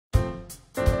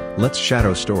Let's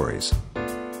shadow stories.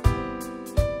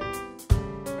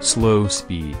 Slow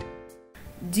speed.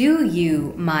 "Do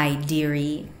you, my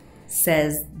dearie?"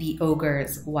 says the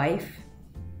ogre's wife.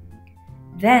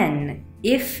 "Then,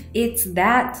 if it's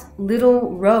that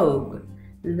little rogue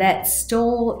that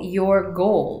stole your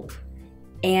gold,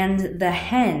 and the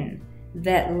hen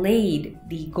that laid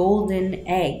the golden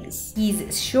eggs,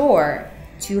 he's sure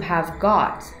to have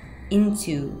got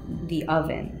into the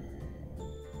oven."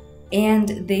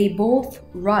 And they both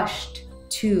rushed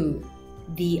to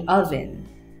the oven.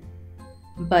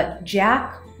 But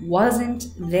Jack wasn't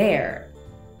there,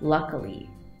 luckily.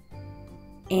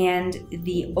 And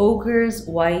the ogre's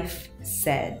wife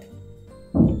said,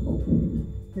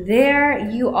 "There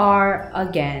you are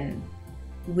again,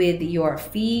 with your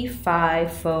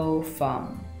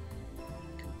fee-fi-fo-fum.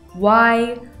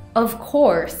 Why, of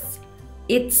course,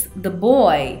 it's the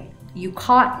boy you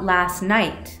caught last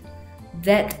night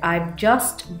that I've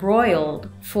just broiled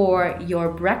for your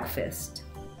breakfast.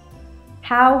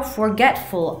 How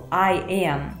forgetful I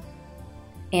am,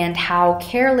 and how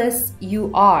careless you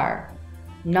are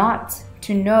not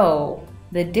to know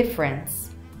the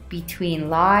difference between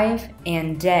live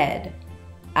and dead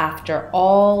after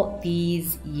all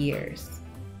these years."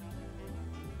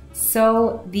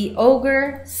 So the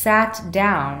ogre sat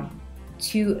down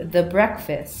to the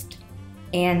breakfast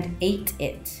and ate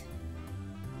it.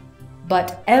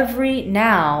 But every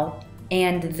now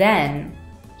and then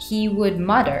he would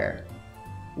mutter,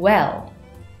 "Well,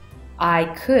 I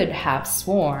could have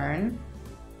sworn,"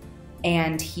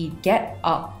 and he'd get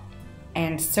up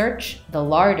and search the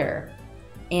larder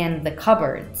and the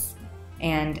cupboards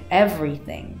and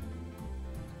everything.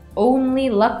 Only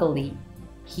luckily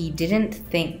he didn't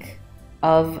think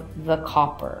of the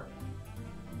copper.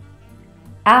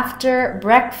 After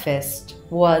breakfast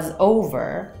was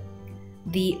over,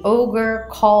 the ogre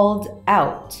called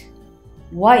out,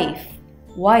 "Wife,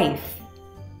 wife,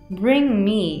 bring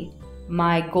me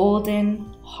my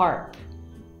golden harp."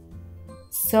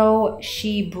 So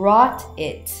she brought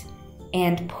it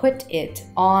and put it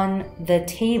on the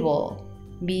table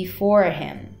before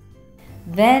him.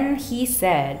 Then he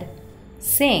said,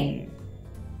 "Sing."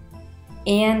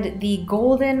 And the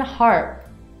golden harp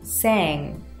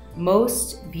sang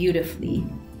most beautifully.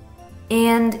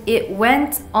 And it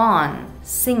went on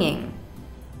singing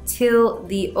till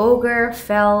the ogre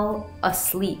fell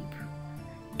asleep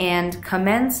and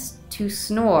commenced to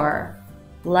snore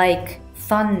like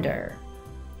thunder.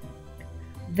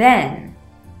 Then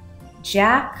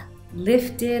Jack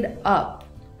lifted up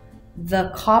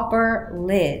the copper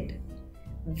lid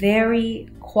very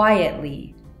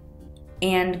quietly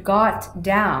and got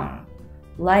down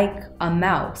like a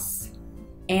mouse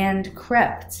and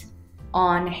crept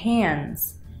on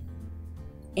hands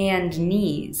and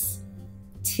knees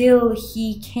till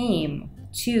he came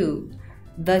to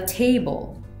the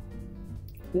table,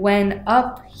 when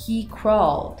up he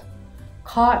crawled,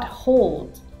 caught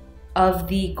hold of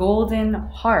the golden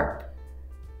harp,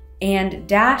 and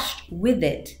dashed with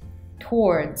it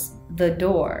towards the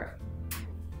door.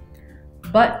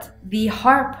 But the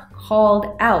harp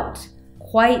called out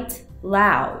quite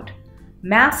loud,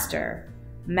 "Master,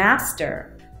 master!"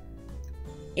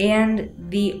 And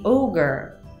the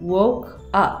ogre woke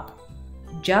up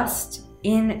just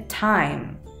in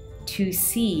time to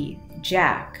see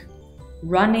Jack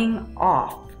running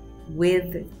off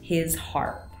with his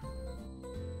harp.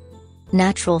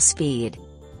 Natural speed.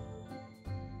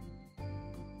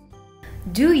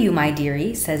 "Do you, my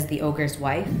dearie?" says the ogre's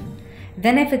wife.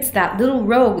 "Then if it's that little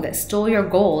rogue that stole your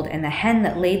gold and the hen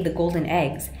that laid the golden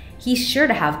eggs, he's sure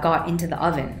to have got into the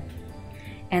oven."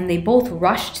 And they both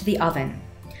rushed to the oven.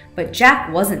 But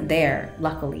Jack wasn't there,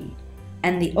 luckily.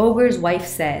 And the ogre's wife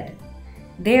said,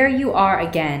 "There you are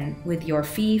again with your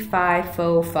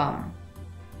fee-fi-fo-fum.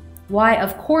 Why,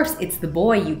 of course it's the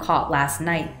boy you caught last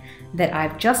night that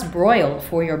I've just broiled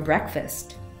for your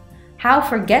breakfast. How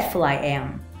forgetful I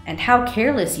am, and how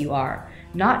careless you are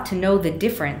not to know the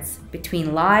difference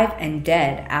between live and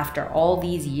dead after all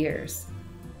these years."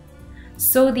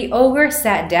 So the ogre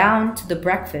sat down to the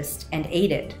breakfast and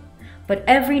ate it. But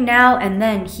every now and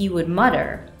then he would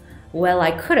mutter, "Well, I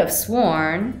could have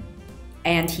sworn,"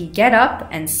 and he'd get up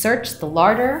and search the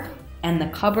larder and the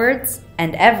cupboards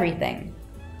and everything.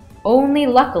 Only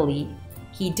luckily,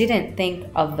 he didn't think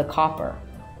of the copper.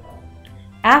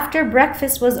 After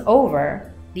breakfast was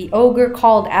over, the ogre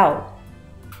called out,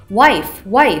 "Wife,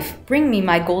 wife, bring me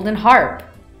my golden harp."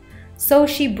 So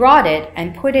she brought it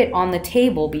and put it on the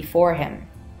table before him.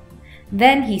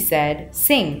 Then he said,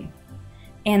 "Sing."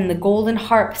 And the golden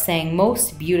harp sang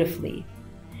most beautifully.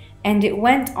 And it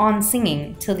went on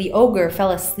singing till the ogre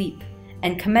fell asleep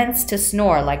and commenced to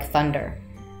snore like thunder.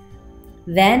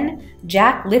 Then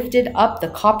Jack lifted up the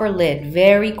copper lid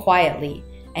very quietly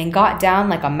and got down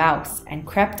like a mouse and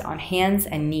crept on hands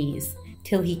and knees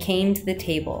till he came to the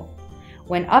table,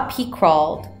 when up he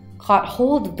crawled, caught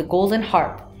hold of the golden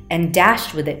harp, and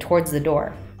dashed with it towards the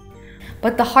door.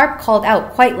 But the harp called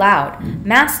out quite loud,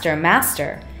 "Master,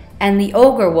 master!" and the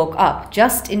ogre woke up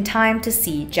just in time to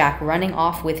see Jack running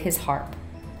off with his harp.